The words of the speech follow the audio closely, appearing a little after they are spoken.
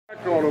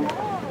on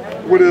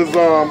him with his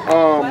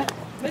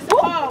Mr.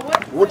 Paul,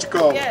 what you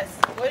call yes.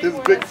 What do his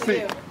you big want us to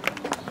feet. do?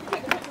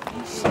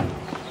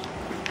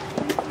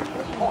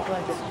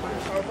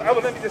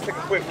 Let me just take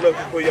a quick look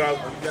before y'all.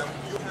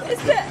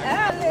 It's the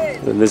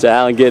Allen. Mr.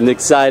 Allen getting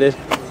excited.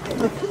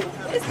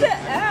 It's the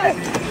Allen.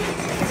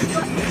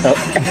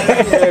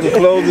 And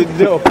close the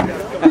door.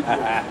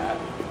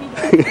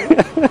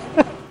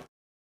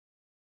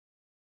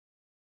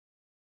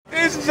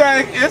 This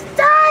jank is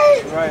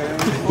tight. Right.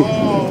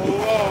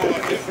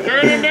 Oh, it's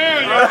turning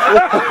down,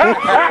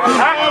 y'all.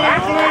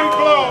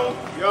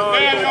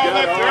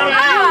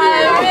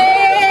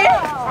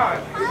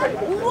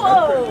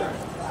 Whoa.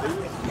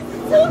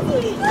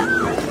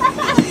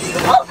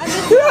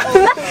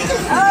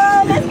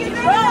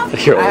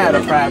 I had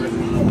a private.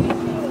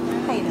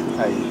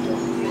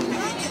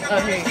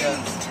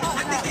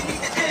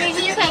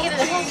 You can't get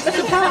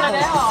it.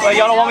 Well,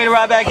 y'all don't want me to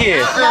ride back here?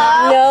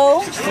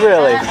 No.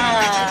 Really?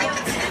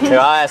 Here,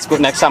 I'll ask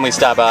next time we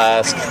stop. I'll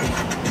ask.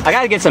 I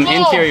gotta get some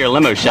interior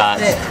limo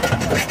shots.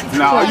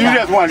 No, you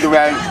just want to do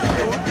that.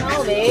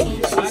 No, babe.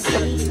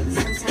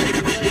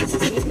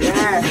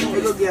 Yeah,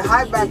 they gonna get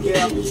high back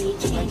here.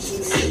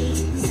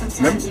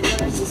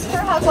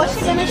 What's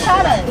she gonna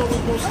shot us?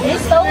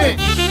 It's so.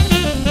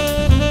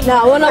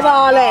 No, what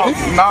about that?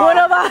 No. What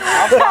about?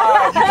 I'm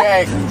sorry, you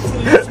can't.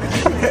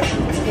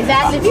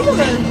 Exactly. People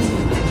gonna.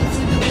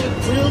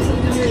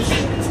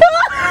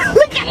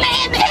 Look at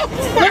Landon.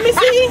 Let me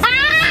see.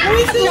 Let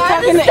me see.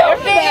 Talking to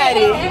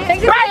everybody.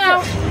 Take it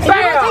down.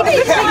 Bam. Take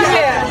it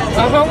down.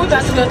 We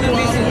about to go through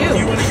VCU.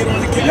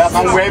 Yep,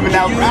 I'm waving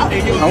out.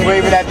 I'm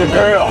waving at the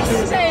girls.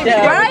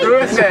 Right?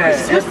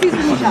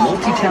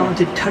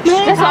 Multi-talented touch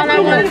That's all I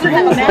want to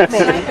have a map.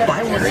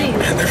 by worrying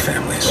and their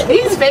families.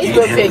 These Facebook You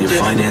can handle pictures.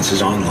 your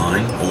finances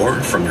online or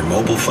from your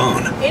mobile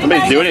phone.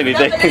 Nobody's doing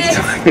anything.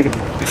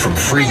 From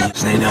free,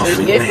 snake elf.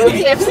 Get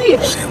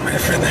FCF. Say my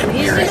friend that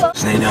mirror.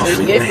 Snake elf.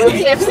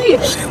 Get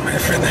FCF. Say my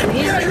friend that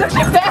mirror.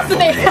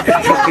 Fascinating.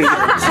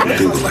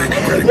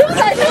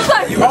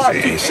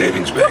 USA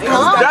Savings Bank.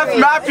 That's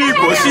my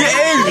people. She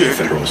Asian.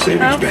 Federal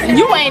Savings Bank.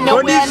 You ain't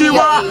nowhere near me.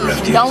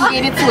 Don't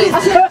get it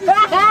twisted.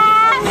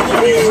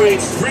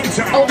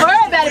 Oh,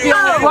 her better be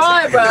on the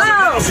run, bro.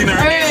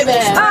 Her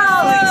better.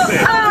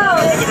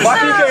 Why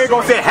you ain't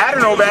gonna say hi to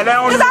nobody? I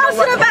don't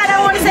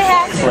want to say hi.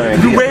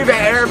 You wave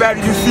at everybody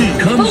you see.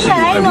 Come see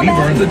why we've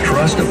earned the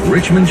trust of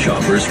Richmond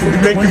shoppers for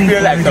Make you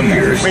feel like 25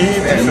 years, something.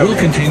 and we'll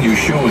continue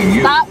showing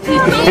you. Stop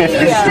people.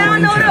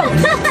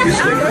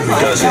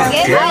 Doesn't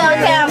day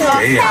out.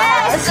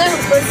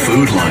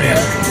 Food Lion.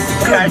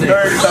 Like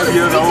 30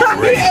 years old.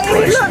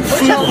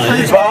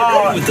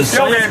 With the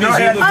Science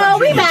Museum of Oh,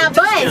 we got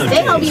butts.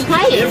 They gonna be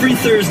paying. Every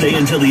Thursday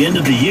until the end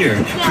of the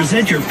year,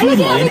 present your Food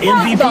Line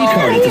MVP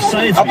card at the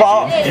Science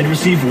Museum and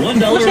receive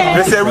 $1 off.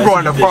 They said we're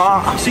going to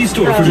farm. See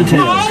store for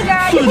details. Hey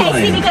girl, you Food can't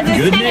see me because Line.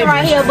 it's Good sitting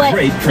right here, but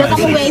great look up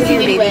prices. away to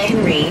Baby anyway.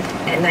 can read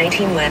at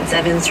 19 West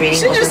Evans reading.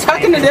 She's just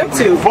talking to them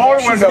too. Four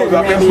windows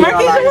up in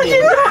Marquise, what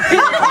you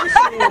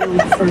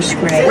doing? First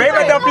grade. Wave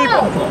at them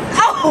people.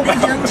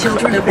 Young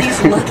children of these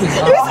lucky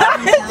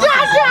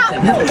Oh,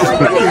 that was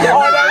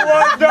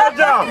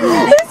Jojo.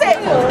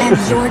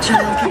 and your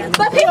child can.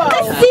 But people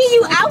can see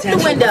you out the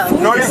window.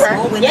 No, you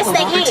can't. Yes, they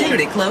can.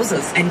 Opportunity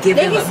closes and give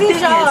They them can a see big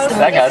head y'all. start.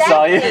 That guy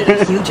saw you.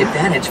 Huge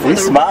advantage for You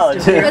the smiling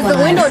rest of their too. There's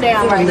the window lives.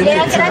 down right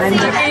there. Can I see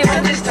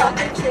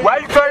it? Why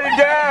you turn it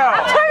down?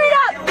 Turn it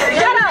up.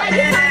 Shut up.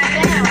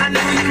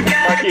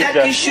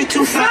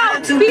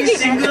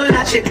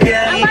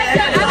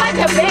 I like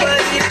your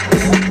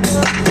back.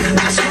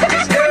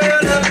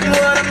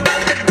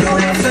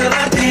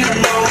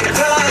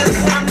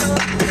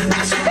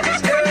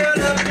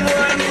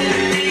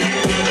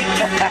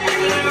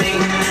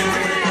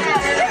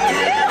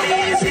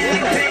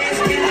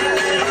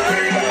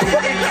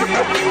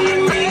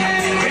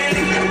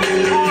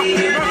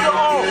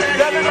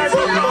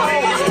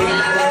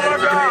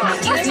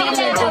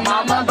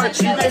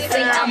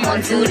 I'm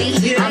on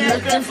duty. I'm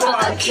looking for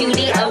a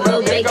cutie, a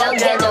real big old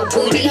ghetto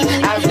booty.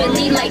 I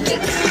really like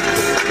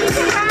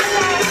it.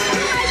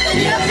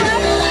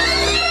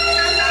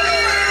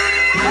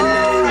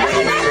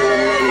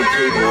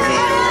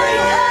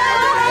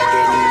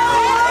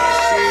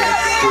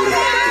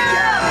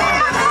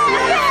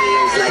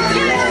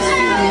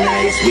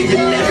 We've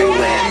been everywhere,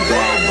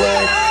 bad,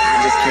 but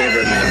I just can't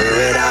remember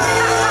it all.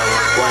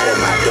 What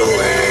am I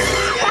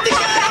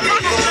doing?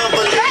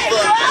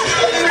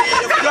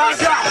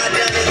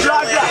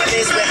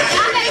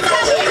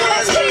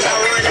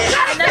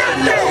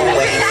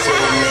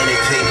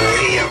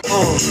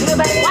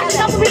 Watch it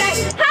up and be like,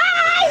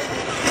 hi!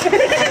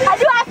 How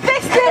do I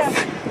fix this?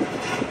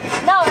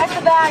 No, that's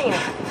the volume.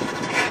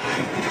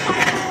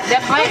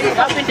 That blanket is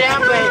up and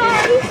down, baby.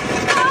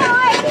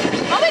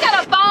 Oh, we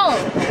got a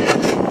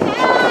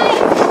phone.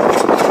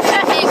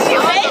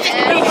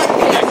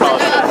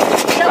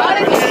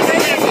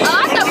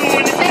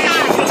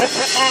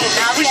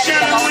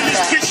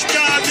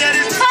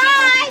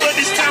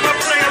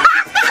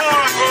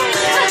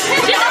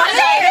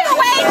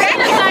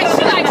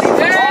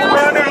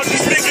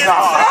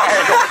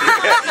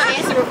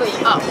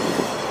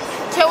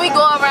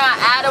 go around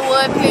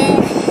Adderwood,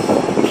 please?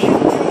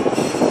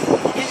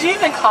 Did you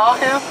even call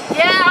him?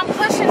 Yeah, I'm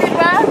pushing it,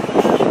 bro.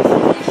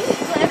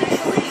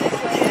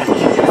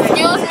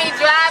 Excuse me,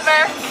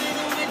 driver.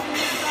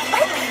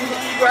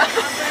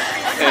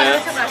 Yeah,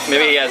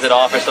 maybe he has it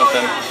off or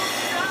something.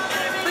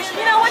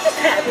 You know what? Just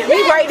have him.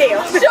 He's right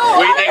there. Sure.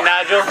 What do you think,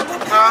 Nigel?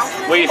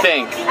 What do you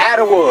think?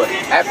 Adderwood.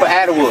 For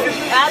Adderwood.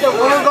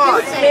 Adderwood.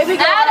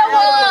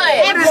 Adderwood.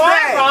 What is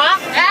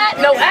that?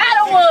 No,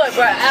 Adderwood,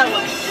 bro.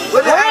 Adderwood.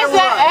 Where is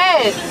that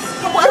at?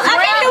 I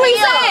think we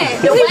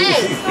said. The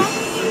way.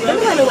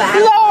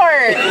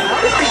 Lord.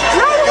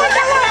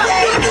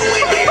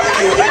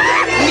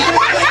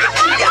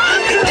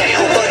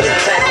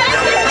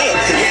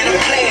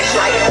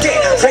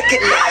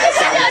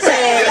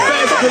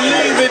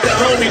 Believe it, the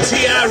homie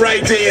T.I.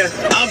 right there.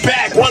 I'm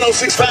back,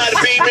 1065 The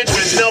Beat,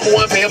 Richmond's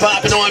 #1 for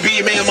hip-hop and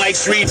R&B, man, Mike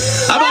Street.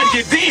 I'm about to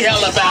get the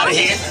hell up out of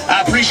here.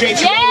 I appreciate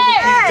you.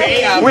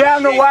 We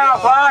having a wild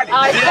party.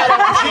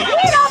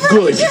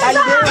 Good.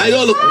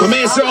 Yo, look, my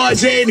man Sir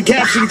RJ and the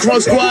Caption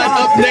Crunk Squad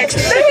up next.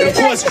 And of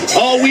course,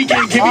 all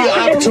weekend, give you an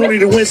opportunity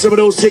to win some of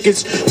those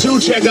tickets to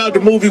check out the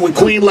movie with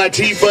Queen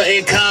Latifah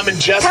and Common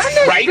just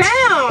right.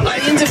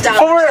 Millions of dollars.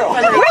 For real.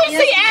 Where's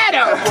the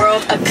Adam?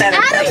 World of better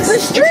Adam's the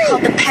street.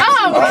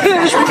 Oh, girl,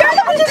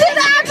 what you did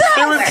to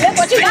Adam?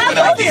 What you got?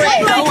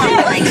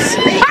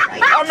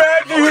 I'm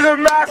asking you to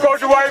macro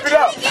to wipe it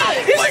up.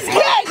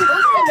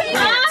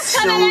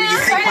 So, you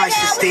think my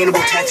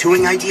sustainable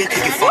tattooing idea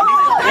could get funded?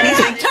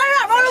 Anything. Turn it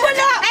up, roll the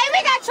window up. Hey,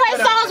 we got Trey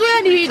Songz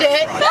with you,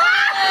 did.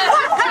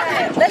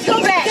 Let's go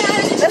back.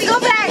 Let's go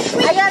back.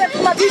 I gotta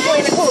put my people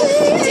in the pool.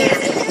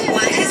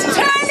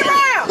 Turn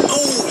around. Oh,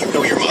 you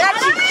know your mom.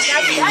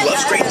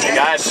 Loves great dinner.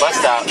 Guys,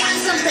 bust out.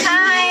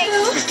 Hi.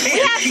 We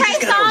have Trey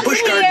Songz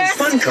Busch here. Gardens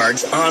fun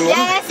cards online.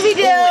 Yes, we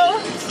do.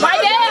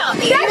 Right now.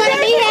 You wanna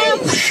meet him?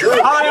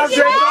 Sure. Hi, I'm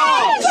Jay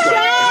Songz.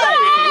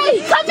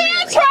 Trey! Come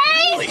here,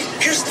 Trey!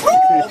 Here's the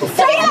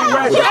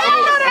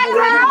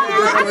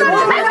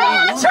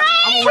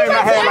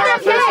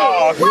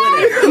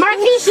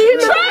Marquise, you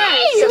Trey!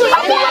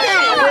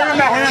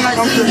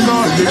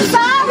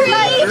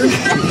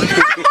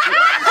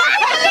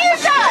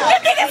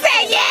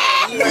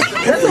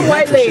 That's a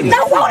white lady. No,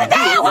 hold it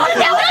down, hold it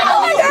down,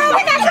 hold it down.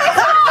 We got Trey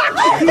Songz.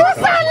 What's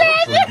her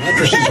name?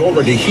 Mattresses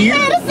over to here.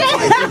 What's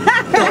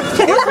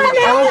her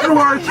name? I'm Blue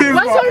Eyed Kid.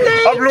 What's her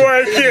name?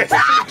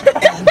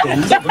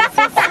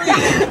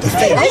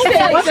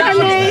 What's her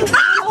name?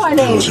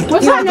 Hey,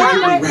 what's her name?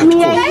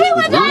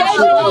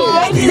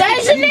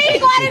 That's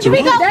Janique. Why did we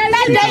go?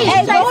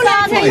 Hey, go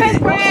down to Chris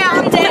Brown.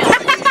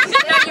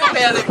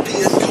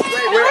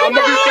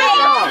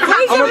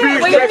 I'm gonna be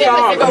straight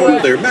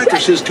on. Their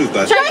mattresses,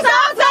 toothbrush. Trey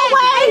Songz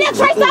away.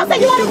 Trey Songz said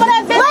you want to go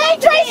that bitch. Wait,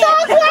 Trey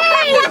Songz away.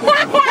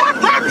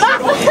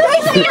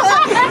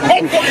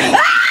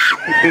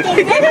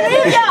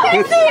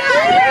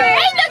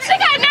 She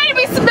got a name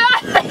be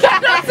smart.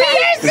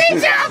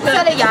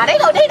 Y'all,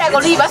 they not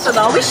gonna leave us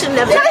alone. We shouldn't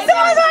have. Trey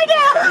Songz right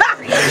now.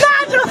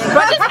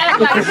 But just act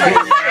like Trey.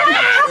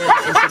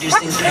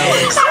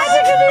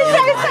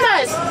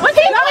 What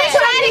can you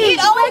trying to get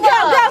over?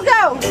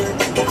 Go.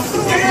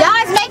 Y'all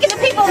is making the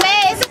people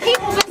mad. It's the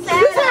people been sad.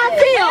 That's how I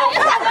feel.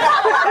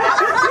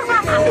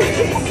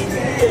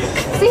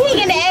 See, he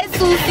getting the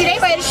attitude. See, they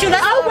ready to shoot us.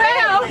 Oh,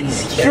 well.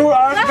 Shoot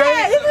us,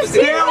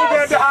 baby. Yeah, we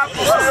got the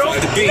hospital.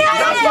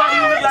 That's why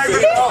you look like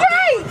this.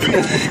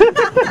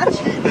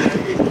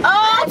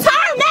 Oh,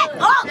 turn that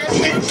up.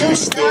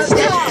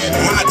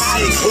 My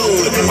chick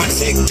hood, my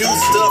chick do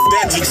stuff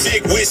that your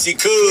chick wish she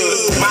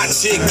could. My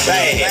chick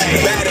bad,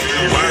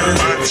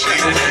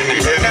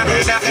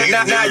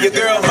 now your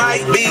girl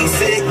might be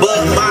sick,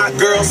 but my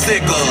girl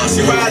sicker.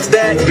 She rides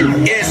that,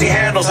 yeah, she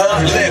handles her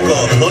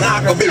liquor. Well, I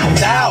can be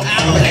out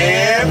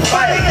and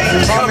fight,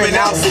 coming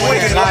out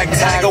swinging like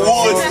Tiger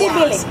Woods.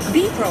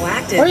 Be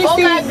proactive. Oh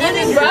my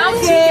goodness, bro. I'm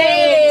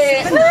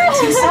dead.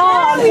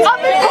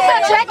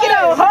 Check it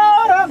out.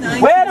 Hold up.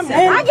 Wait a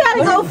minute. I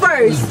gotta go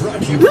first.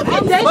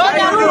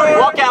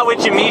 Walk out with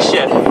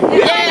Jamisha.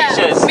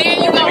 Yeah. Me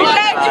and you go walk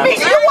out.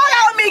 Jamisha, you walk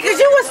out with me because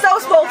you were so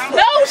supposed to.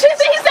 No, he said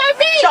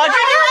me. I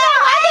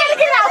gotta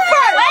get out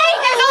first. Wait,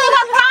 that's only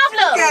my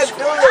problem.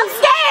 I'm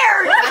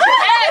scared.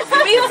 Yes,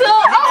 me too.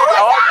 Oh,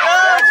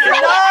 God, you're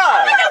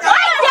not. He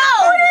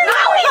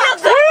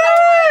looks good.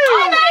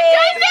 Oh my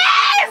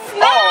goodness.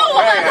 No.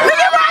 Look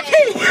at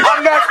Rocky.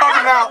 I'm not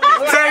coming out.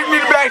 Take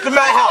me back to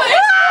my house.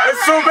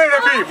 It's too many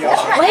people.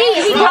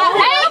 Wait, he got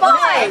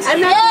boys.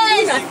 Me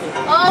ain't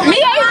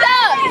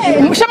up.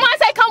 Shamar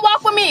say, come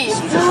walk with me.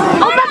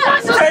 Oh my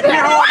gosh. Take me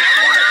home.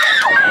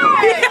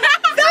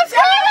 Stop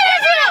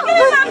screaming.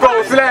 Go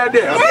slide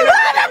down.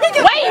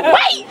 Wait.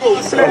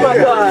 Oh my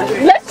God.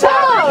 Let's talk.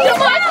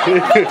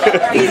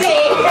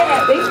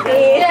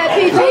 Yeah,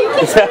 PG.